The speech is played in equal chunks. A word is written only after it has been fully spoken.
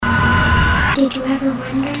Did you ever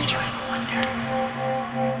wonder?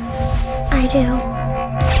 I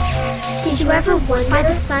do. Did you ever wonder why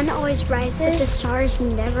the sun always rises, but the stars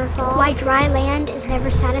never fall? Why dry land is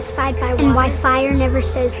never satisfied by water? And why fire never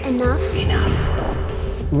says enough?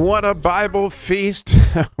 What a Bible feast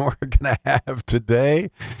we're going to have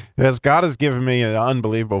today, as God has given me an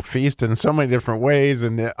unbelievable feast in so many different ways,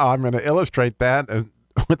 and I'm going to illustrate that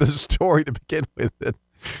with a story to begin with.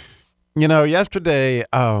 You know, yesterday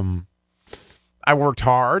I worked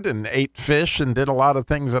hard and ate fish and did a lot of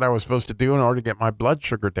things that I was supposed to do in order to get my blood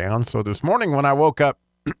sugar down. So this morning when I woke up,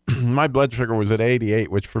 my blood sugar was at 88,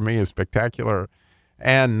 which for me is spectacular.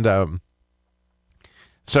 And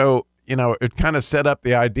so, you know, it kind of set up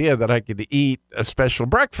the idea that I could eat a special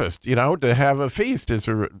breakfast, you know, to have a feast.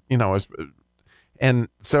 And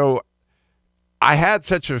so I had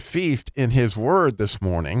such a feast in his word this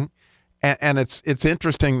morning. And it's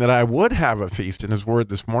interesting that I would have a feast in his word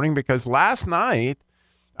this morning, because last night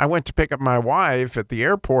I went to pick up my wife at the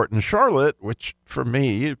airport in Charlotte, which for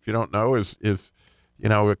me, if you don't know, is you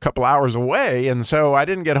know, a couple hours away. And so I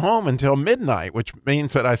didn't get home until midnight, which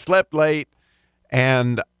means that I slept late,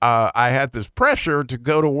 and I had this pressure to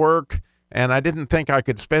go to work, and I didn't think I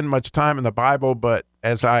could spend much time in the Bible. But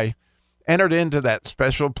as I entered into that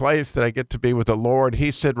special place that I get to be with the Lord,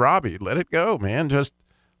 he said, Robby, let it go, man. Just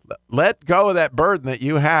let go of that burden that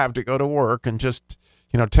you have to go to work, and just,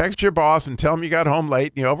 you know, text your boss and tell him you got home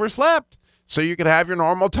late and you overslept so you could have your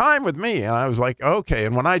normal time with me. And I was like, okay.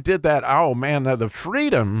 And when I did that, oh man, the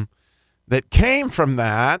freedom that came from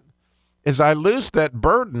that is I loosed that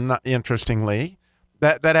burden, interestingly,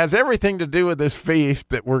 that has everything to do with this feast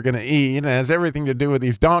that we're going to eat, and has everything to do with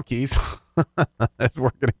these donkeys as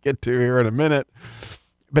we're going to get to here in a minute.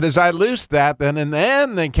 But as I loosed that,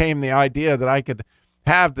 then came the idea that I could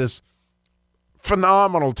have this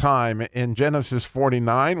phenomenal time in Genesis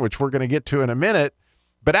 49, which we're going to get to in a minute.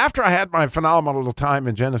 But after I had my phenomenal time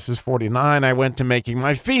in Genesis 49, I went to making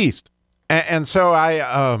my feast. And so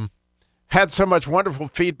I had so much wonderful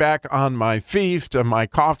feedback on my feast, my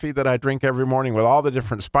coffee that I drink every morning with all the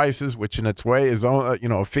different spices, which in its way is, you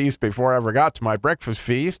know, a feast before I ever got to my breakfast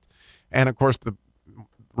feast. And of course, the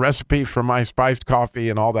recipe for my spiced coffee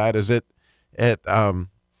and all that is at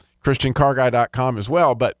ChristianCarGuy.com as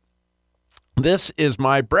well. But this is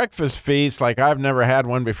my breakfast feast like I've never had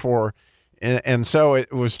one before. And so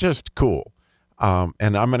it was just cool. And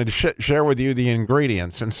I'm going to share with you the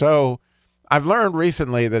ingredients. And so I've learned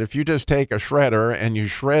recently that if you just take a shredder and you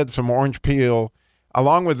shred some orange peel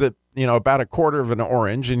along with it, you know, about a quarter of an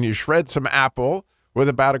orange, and you shred some apple with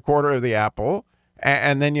about a quarter of the apple,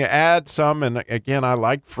 and then you add some, and again, I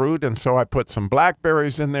like fruit, and so I put some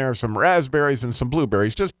blackberries in there, some raspberries, and some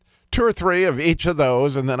blueberries, just 2 or 3 of each of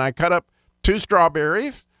those, and then I cut up 2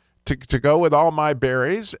 strawberries to go with all my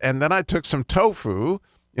berries, and then I took some tofu,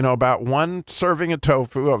 you know, about 1 serving of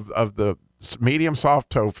tofu, of the medium soft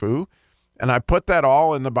tofu, and I put that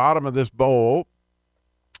all in the bottom of this bowl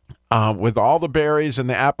with all the berries and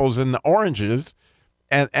the apples and the oranges,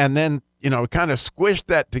 and then, you know, kind of squished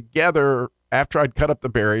that together. After I'd cut up the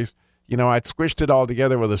berries, you know, I'd squished it all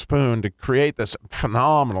together with a spoon to create this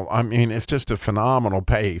phenomenal, I mean, it's just a phenomenal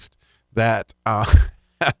paste that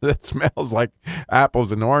that smells like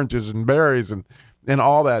apples and oranges and berries and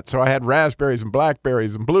all that. So I had raspberries and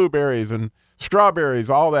blackberries and blueberries and strawberries,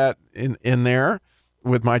 all that in there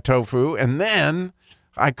with my tofu. And then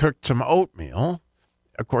I cooked some oatmeal.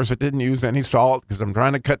 Of course, I didn't use any salt because I'm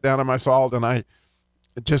trying to cut down on my salt. And I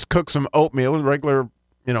just cooked some oatmeal, regular,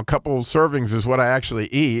 you know, couple servings is what I actually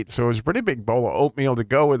eat. So it was a pretty big bowl of oatmeal to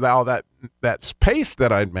go with all that paste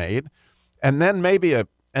that I'd made. And then maybe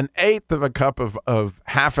an eighth of a cup of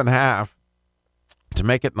half and half to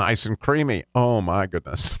make it nice and creamy. Oh my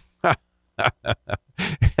goodness.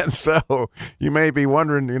 And so you may be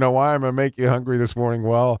wondering, you know, why am I making you hungry this morning?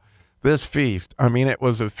 Well, this feast, I mean, it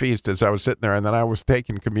was a feast as I was sitting there, and then I was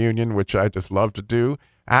taking communion, which I just love to do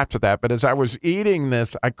after that. But as I was eating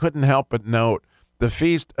this, I couldn't help but note the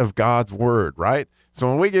feast of God's word, right? So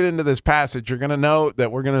when we get into this passage, you're going to note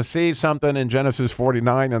that we're going to see something in Genesis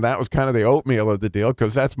 49, and that was kind of the oatmeal of the deal,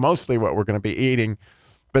 because that's mostly what we're going to be eating.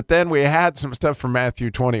 But then we had some stuff from Matthew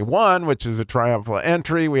 21, which is a triumphal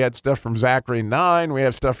entry. We had stuff from Zechariah 9. We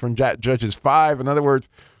have stuff from Judges 5. In other words,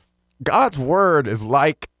 God's word is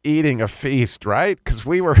like eating a feast, right? Because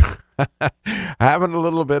we were having a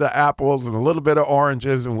little bit of apples and a little bit of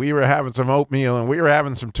oranges, and we were having some oatmeal, and we were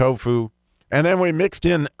having some tofu. And then we mixed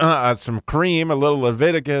in some cream, a little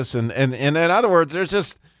Leviticus. And in other words,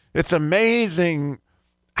 it's amazing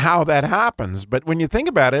how that happens. But when you think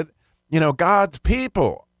about it, you know, God's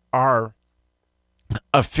people are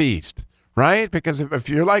a feast, right? Because if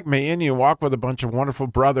you're like me and you walk with a bunch of wonderful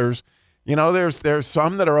brothers, there's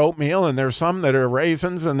some that are oatmeal, and there's some that are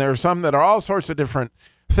raisins, and there's some that are all sorts of different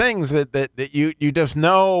things that you just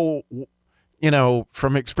know,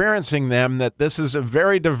 from experiencing them, that this is a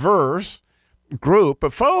very diverse group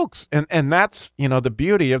of folks. And that's, the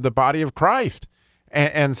beauty of the body of Christ.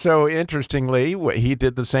 And so interestingly, he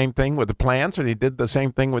did the same thing with the plants, and he did the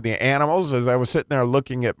same thing with the animals. As I was sitting there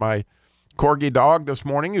looking at my Corgi dog this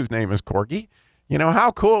morning, whose name is Corgi,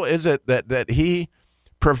 how cool is it that he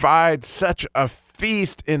provides such a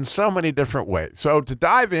feast in so many different ways. So to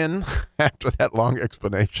dive in, after that long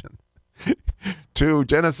explanation, to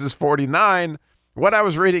Genesis 49, what I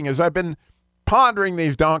was reading is I've been pondering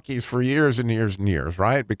these donkeys for years and years and years,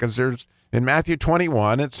 right? Because in Matthew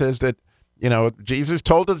 21, it says that, Jesus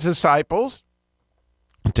told his disciples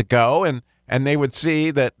to go and they would see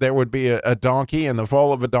that there would be a donkey and the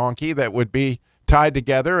foal of a donkey that would be tied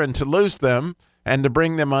together, and to loose them and to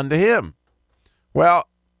bring them unto him. Well,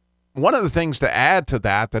 one of the things to add to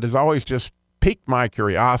that has always just piqued my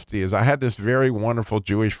curiosity is I had this very wonderful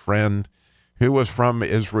Jewish friend who was from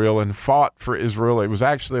Israel and fought for Israel. It was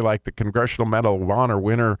actually like the Congressional Medal of Honor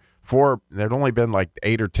winner there'd only been like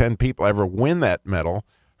 8 or 10 people ever win that medal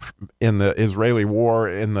in the Israeli war,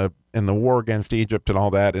 in the war against Egypt and all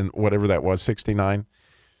that, and whatever that was, 69.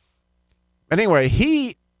 Anyway,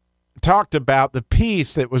 he talked about the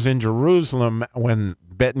peace that was in Jerusalem when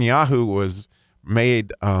Netanyahu was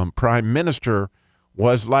made prime minister,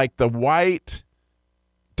 was like the white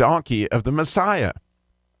donkey of the Messiah.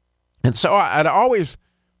 And so I'd always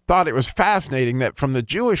thought it was fascinating that from the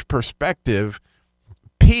Jewish perspective,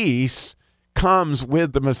 peace comes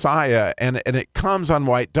with the Messiah, and it comes on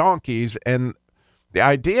white donkeys. And the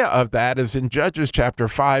idea of that is in Judges chapter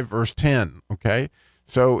 5, verse 10, okay?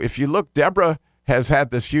 So if you look, Deborah has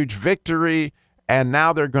had this huge victory, and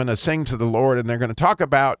now they're going to sing to the Lord, and they're going to talk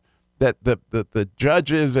about that the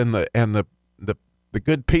judges and the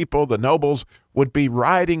good people, the nobles, would be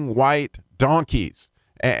riding white donkeys.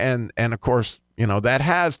 And of course, that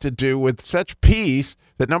has to do with such peace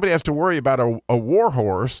that nobody has to worry about a war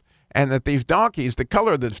horse, and that these donkeys, the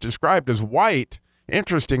color that's described as white,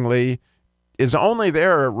 interestingly, is only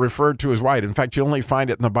there referred to as white. In fact, you only find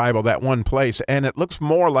it in the Bible that one place, and it looks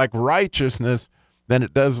more like righteousness than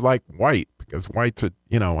it does like white, because white's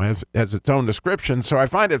has its own description. So I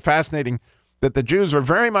find it fascinating that the Jews are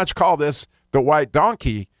very much call this the white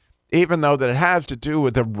donkey, even though that it has to do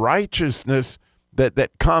with the righteousness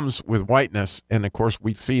that comes with whiteness. And of course,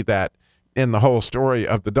 we see that in the whole story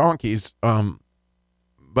of the donkeys.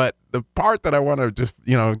 But the part that I want to just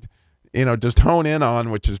just hone in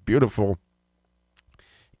on, which is beautiful,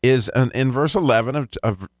 is in verse 11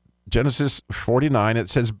 of Genesis 49, it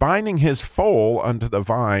says, binding his foal unto the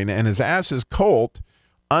vine, and his ass's colt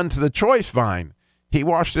unto the choice vine. He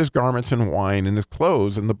washed his garments in wine, and his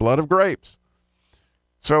clothes in the blood of grapes.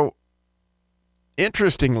 So,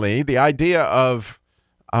 interestingly, the idea of,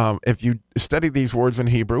 if you study these words in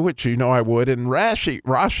Hebrew, which I would, and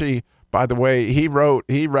Rashi, by the way, he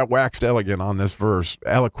waxed eloquent on this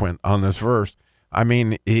verse. I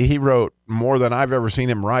mean, he wrote more than I've ever seen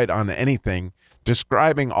him write on anything,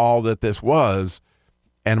 describing all that this was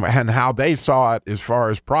and how they saw it as far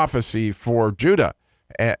as prophecy for Judah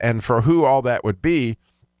and for who all that would be.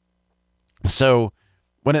 So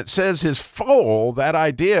when it says his foal, that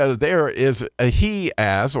idea there is a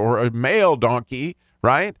he-ass or a male donkey,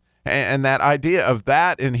 right? And that idea of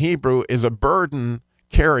that in Hebrew is a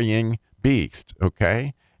burden-carrying beast,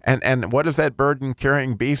 okay? And what is that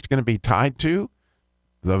burden-carrying beast going to be tied to?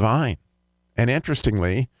 The vine. And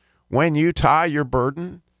interestingly, when you tie your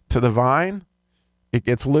burden to the vine, it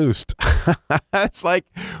gets loosed. It's like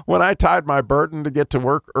when I tied my burden to get to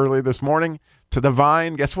work early this morning to the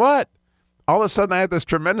vine, guess what? All of a sudden I had this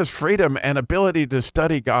tremendous freedom and ability to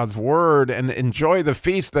study God's word and enjoy the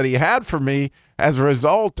feast that he had for me as a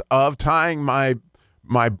result of tying my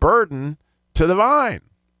burden to the vine,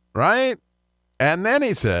 right? And then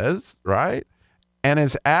he says, right, and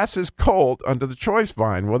his ass's colt unto the choice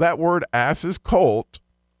vine. Well, that word ass's colt,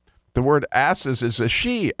 the word asses is a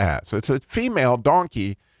she-ass. It's a female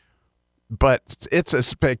donkey, but it's a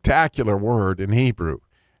spectacular word in Hebrew.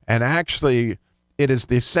 And actually, it is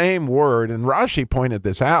the same word, and Rashi pointed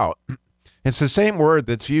this out. It's the same word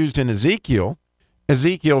that's used in Ezekiel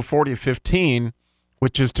 40:15,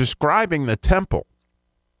 which is describing the temple.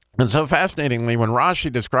 And so fascinatingly, when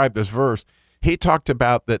Rashi described this verse, he talked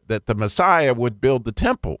about that the Messiah would build the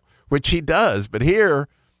temple, which he does. But here,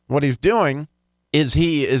 what he's doing is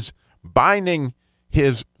he is binding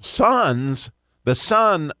his sons, the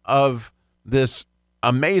son of this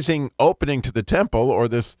amazing opening to the temple, or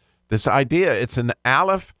this this idea. It's an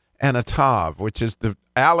aleph and a tav, which is the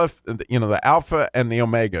aleph, the alpha and the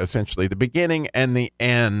omega, essentially, the beginning and the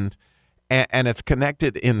end, and it's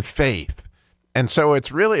connected in faith. And so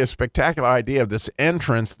it's really a spectacular idea of this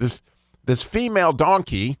entrance. This female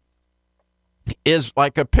donkey is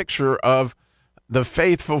like a picture of the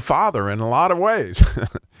faithful father in a lot of ways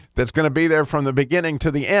that's going to be there from the beginning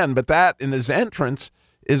to the end. But that in his entrance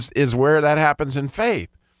is where that happens in faith.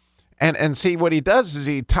 And see, what he does is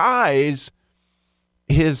he ties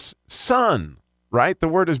his son, right? The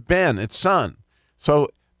word is ben, it's son. So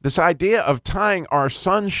this idea of tying our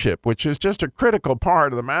sonship, which is just a critical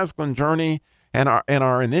part of the masculine journey and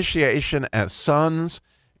our initiation as sons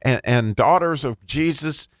and daughters of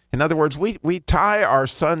Jesus. In other words, we tie our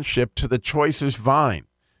sonship to the choicest vine.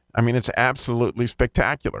 I mean, it's absolutely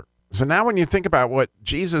spectacular. So now when you think about what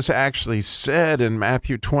Jesus actually said in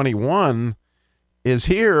Matthew 21, is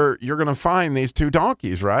here you're going to find these two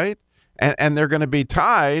donkeys, right? And they're going to be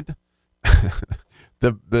tied,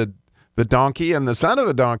 the donkey and the son of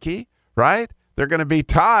the donkey, right? They're going to be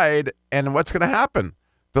tied, and what's going to happen?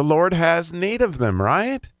 The Lord has need of them,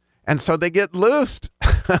 right? And so they get loosed.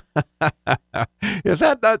 Is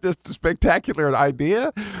that not just a spectacular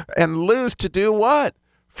idea? And loosed to do what?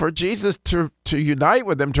 For Jesus to unite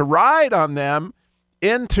with them, to ride on them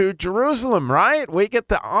into Jerusalem, right? We get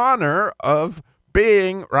the honor of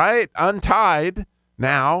being, right, untied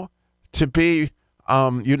now to be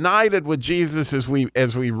united with Jesus as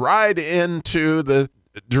we ride into the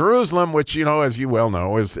Jerusalem, which, as you well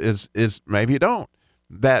know, is maybe you don't,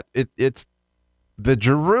 that it's the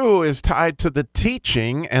Jeru is tied to the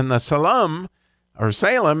teaching, and the Salem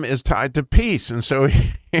is tied to peace. And so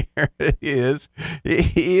here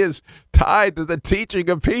he is tied to the teaching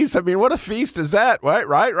of peace. I mean, what a feast is that,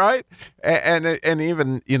 right? And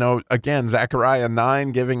even, again, Zechariah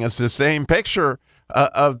 9 giving us the same picture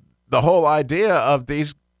of the whole idea of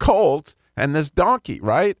these colts and this donkey,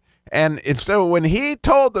 right? And so when he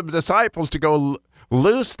told the disciples to go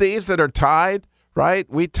loose these that are tied, right?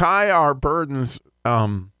 We tie our burdens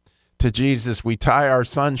to Jesus. We tie our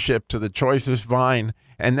sonship to the choicest vine,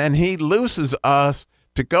 and then he looses us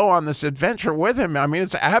to go on this adventure with him. I mean,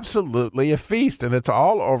 it's absolutely a feast, and it's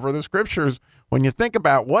all over the scriptures. When you think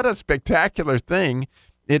about what a spectacular thing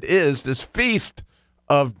it is, this feast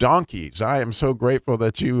of donkeys. I am so grateful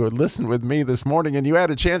that you listened with me this morning and you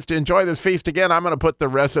had a chance to enjoy this feast. Again, I'm going to put the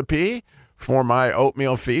recipe for my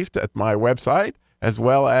oatmeal feast at my website, as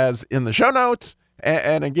well as in the show notes.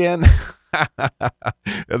 And again,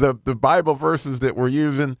 the Bible verses that we're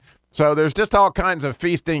using. So there's just all kinds of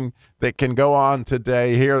feasting that can go on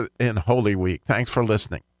today here in Holy Week. Thanks for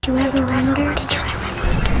listening. Do you ever wonder?